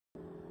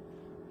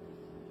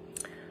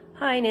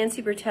Hi,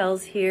 Nancy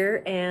Bertels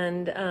here,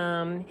 and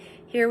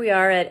here we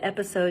are at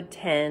episode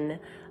 10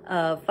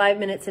 of 5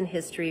 Minutes in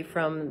History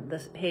from the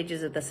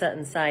pages of the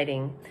Sutton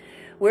Siding.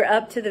 We're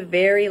up to the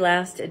very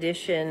last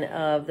edition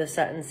of the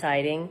Sutton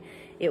Siding.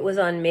 It was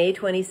on May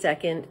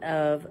 22nd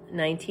of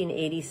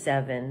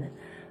 1987.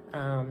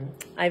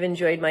 I've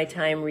enjoyed my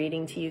time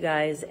reading to you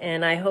guys,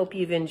 and I hope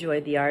you've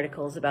enjoyed the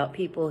articles about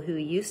people who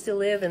used to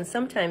live and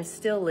sometimes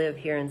still live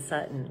here in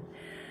Sutton.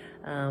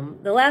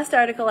 The last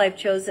article I've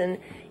chosen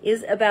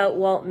is about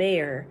Walt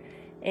Mayer,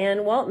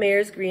 and Walt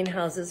Mayer's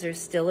greenhouses are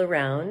still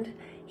around.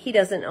 He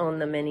doesn't own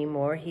them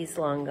anymore, he's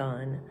long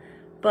gone.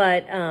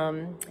 But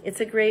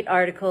it's a great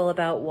article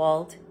about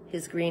Walt,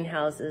 his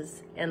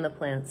greenhouses, and the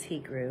plants he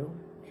grew.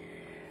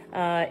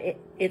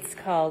 It's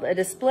called A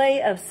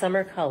Display of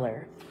Summer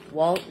Color,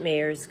 Walt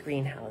Mayer's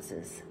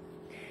Greenhouses.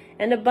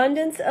 An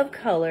abundance of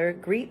color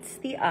greets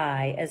the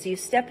eye as you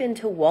step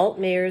into Walt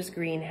Mayer's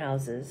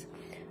greenhouses.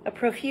 A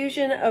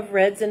profusion of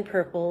reds and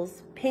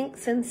purples,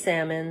 pinks and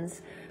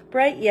salmons,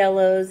 bright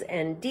yellows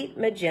and deep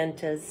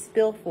magentas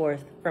spill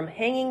forth from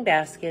hanging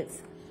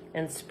baskets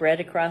and spread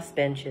across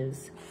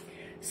benches.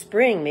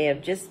 Spring may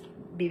have just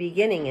be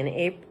beginning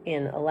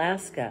in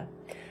Alaska.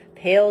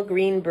 Pale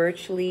green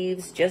birch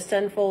leaves just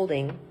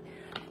unfolding.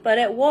 But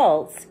at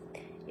Walt's,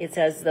 it's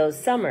as though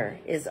summer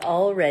is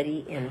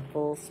already in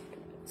full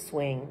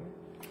swing.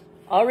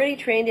 Already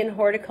trained in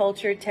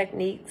horticulture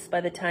techniques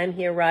by the time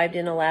he arrived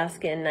in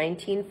Alaska in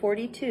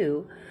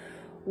 1942,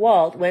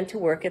 Walt went to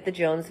work at the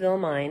Jonesville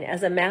mine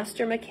as a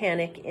master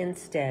mechanic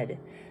instead,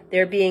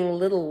 there being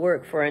little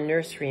work for a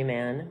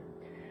nurseryman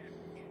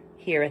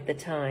here at the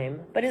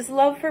time. But his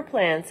love for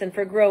plants and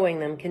for growing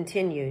them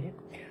continued.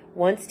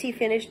 Once he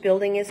finished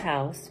building his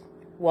house,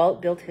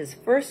 Walt built his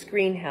first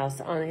greenhouse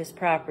on his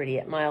property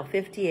at mile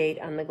 58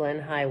 on the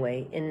Glen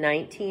Highway in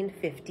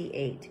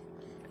 1958.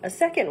 A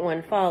second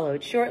one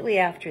followed shortly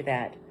after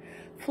that.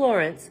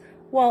 Florence,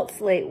 Walt's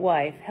late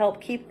wife,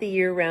 helped keep the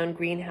year-round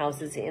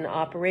greenhouses in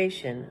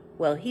operation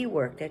while he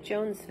worked at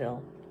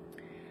Jonesville.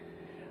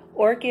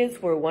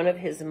 Orchids were one of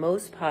his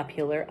most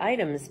popular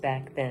items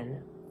back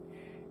then.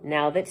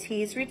 Now that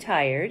he's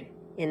retired,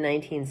 in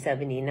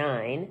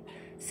 1979,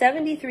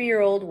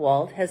 73-year-old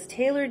Walt has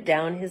tailored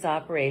down his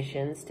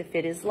operations to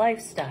fit his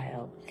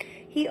lifestyle.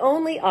 He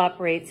only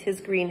operates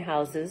his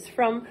greenhouses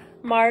from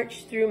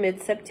March through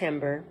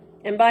mid-September,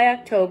 and by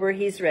October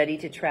he's ready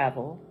to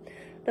travel.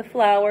 The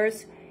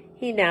flowers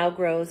he now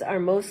grows are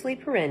mostly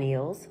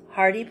perennials,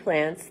 hardy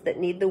plants that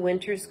need the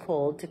winter's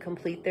cold to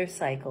complete their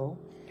cycle,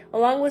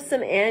 along with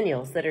some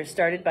annuals that are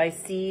started by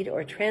seed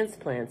or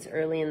transplants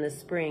early in the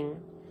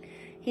spring.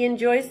 He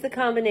enjoys the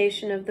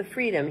combination of the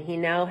freedom he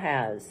now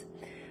has,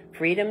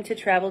 freedom to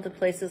travel to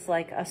places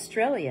like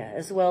Australia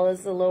as well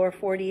as the lower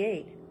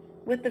 48,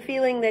 with the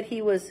feeling that he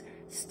was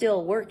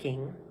still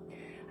working.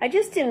 I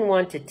just didn't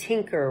want to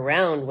tinker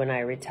around when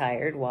I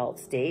retired, Walt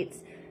states,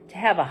 to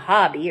have a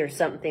hobby or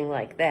something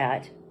like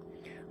that.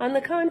 On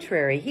the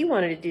contrary, he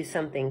wanted to do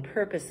something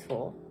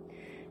purposeful.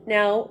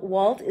 Now,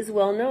 Walt is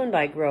well known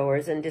by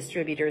growers and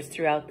distributors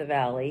throughout the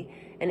valley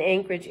and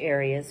Anchorage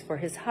areas for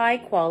his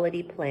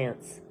high-quality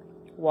plants.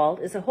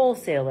 Walt is a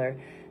wholesaler.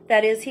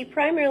 That is, he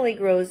primarily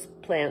grows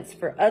plants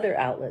for other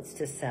outlets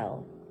to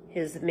sell.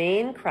 His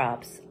main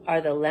crops are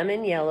the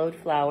lemon-yellowed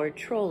flowered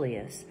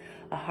Trollius,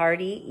 a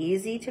hardy,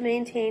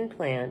 easy-to-maintain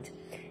plant,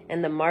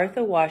 and the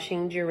Martha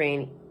Washington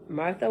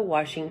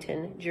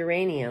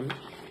geranium,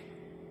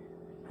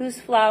 whose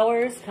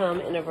flowers come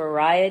in a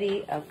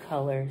variety of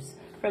colors,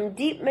 from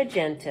deep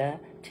magenta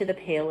to the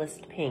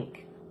palest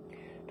pink.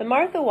 The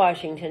Martha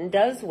Washington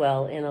does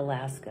well in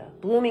Alaska,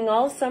 blooming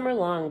all summer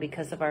long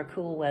because of our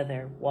cool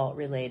weather, Walt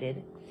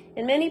related.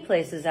 In many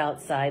places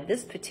outside,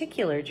 this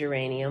particular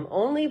geranium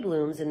only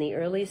blooms in the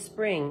early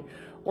spring.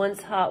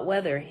 Once hot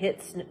weather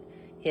hits,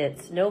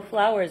 no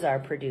flowers are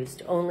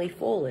produced, only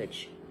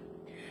foliage.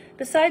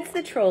 Besides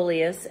the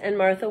Trollius and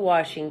Martha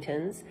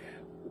Washingtons,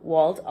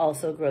 Walt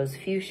also grows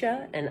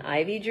fuchsia and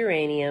ivy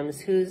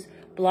geraniums whose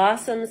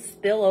blossoms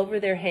spill over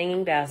their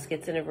hanging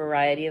baskets in a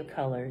variety of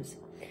colors.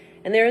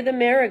 And there are the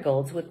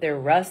marigolds with their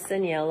rusts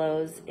and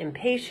yellows,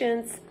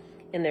 impatiens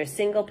in their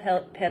single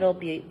petal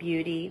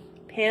beauty,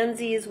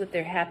 pansies with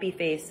their happy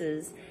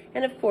faces,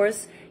 and of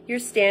course, your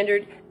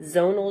standard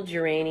zonal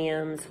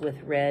geraniums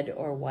with red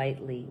or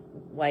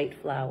white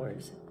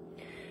flowers.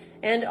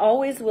 And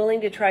always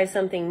willing to try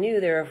something new,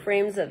 there are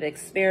frames of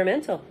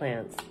experimental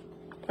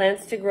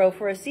plants to grow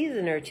for a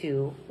season or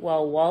two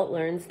while Walt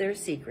learns their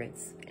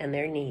secrets and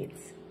their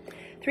needs.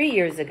 3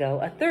 years ago,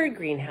 a third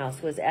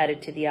greenhouse was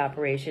added to the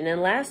operation,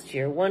 and last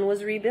year one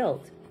was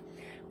rebuilt.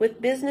 With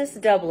business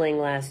doubling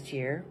last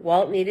year,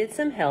 Walt needed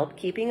some help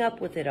keeping up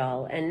with it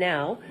all, and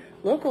now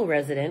local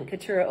resident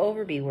Keturah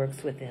Overby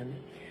works with him.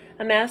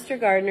 A master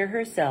gardener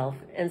herself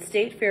and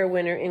state fair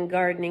winner in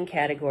gardening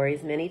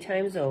categories many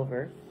times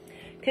over,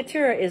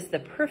 Keturah is the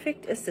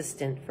perfect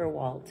assistant for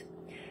Walt.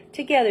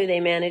 Together they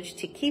manage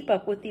to keep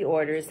up with the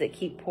orders that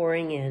keep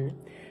pouring in.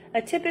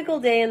 A typical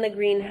day in the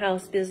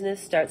greenhouse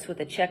business starts with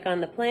a check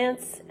on the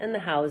plants and the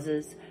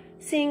houses,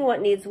 seeing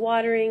what needs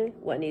watering,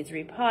 what needs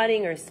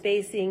repotting or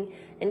spacing,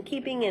 and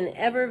keeping an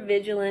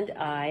ever-vigilant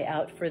eye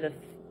out for the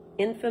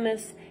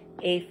infamous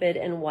aphid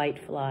and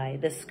whitefly,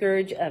 the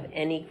scourge of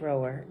any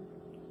grower.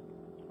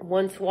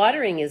 Once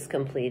watering is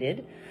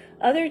completed,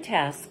 other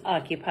tasks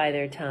occupy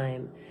their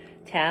time.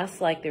 Tasks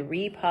like the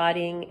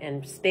repotting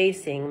and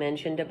spacing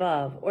mentioned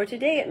above, or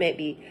today it may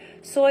be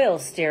soil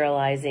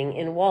sterilizing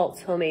in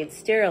Walt's homemade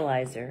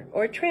sterilizer,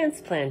 or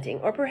transplanting,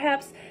 or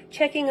perhaps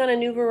checking on a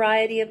new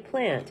variety of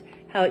plant,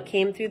 how it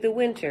came through the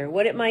winter,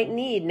 what it might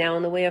need now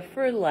in the way of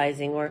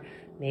fertilizing, or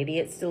maybe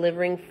it's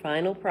delivering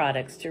final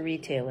products to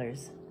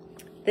retailers.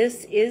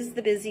 This is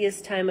the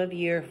busiest time of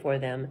year for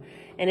them,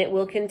 and it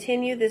will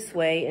continue this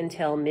way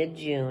until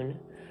mid-June.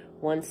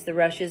 Once the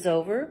rush is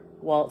over,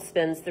 Walt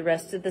spends the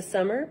rest of the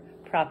summer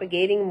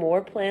propagating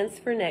more plants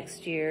for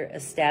next year,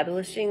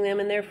 establishing them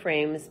in their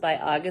frames by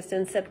August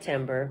and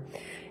September,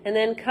 and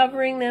then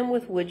covering them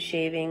with wood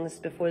shavings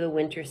before the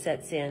winter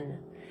sets in.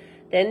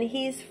 Then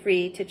he's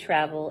free to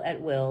travel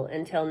at will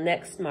until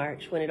next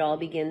March when it all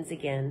begins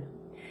again.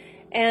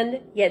 And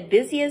yet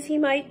busy as he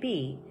might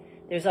be,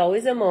 there's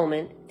always a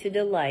moment to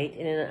delight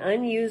in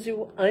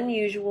an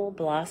unusual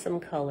blossom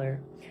color,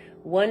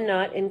 one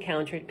not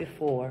encountered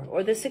before,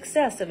 or the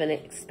success of an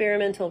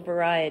experimental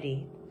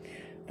variety.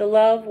 The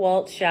love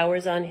Walt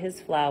showers on his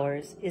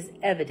flowers is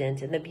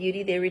evident in the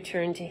beauty they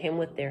return to him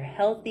with their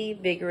healthy,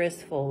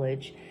 vigorous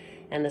foliage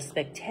and the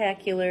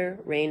spectacular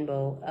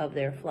rainbow of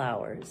their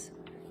flowers.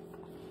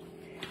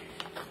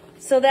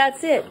 So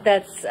that's it.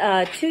 That's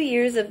 2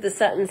 years of the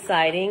Sutton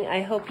sighting.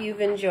 I hope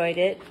you've enjoyed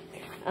it.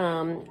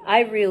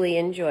 I really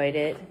enjoyed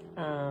it.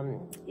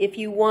 If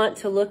you want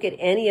to look at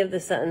any of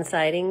the Sutton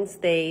sightings,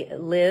 they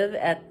live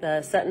at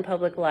the Sutton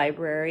Public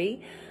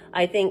Library.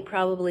 I think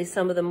probably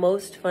some of the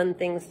most fun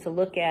things to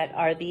look at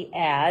are the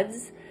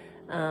ads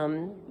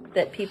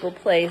that people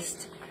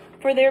placed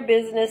for their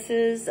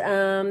businesses,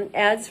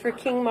 ads for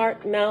King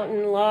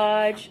Mountain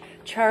Lodge,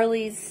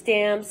 Charlie's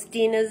Stamps,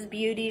 Dina's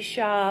Beauty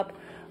Shop,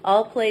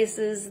 all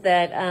places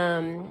that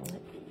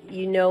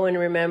you know and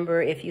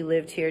remember if you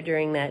lived here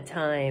during that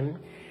time.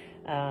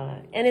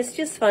 And it's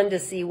just fun to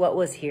see what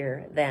was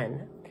here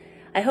then.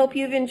 I hope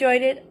you've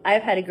enjoyed it.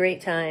 I've had a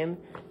great time.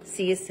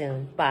 See you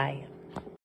soon. Bye.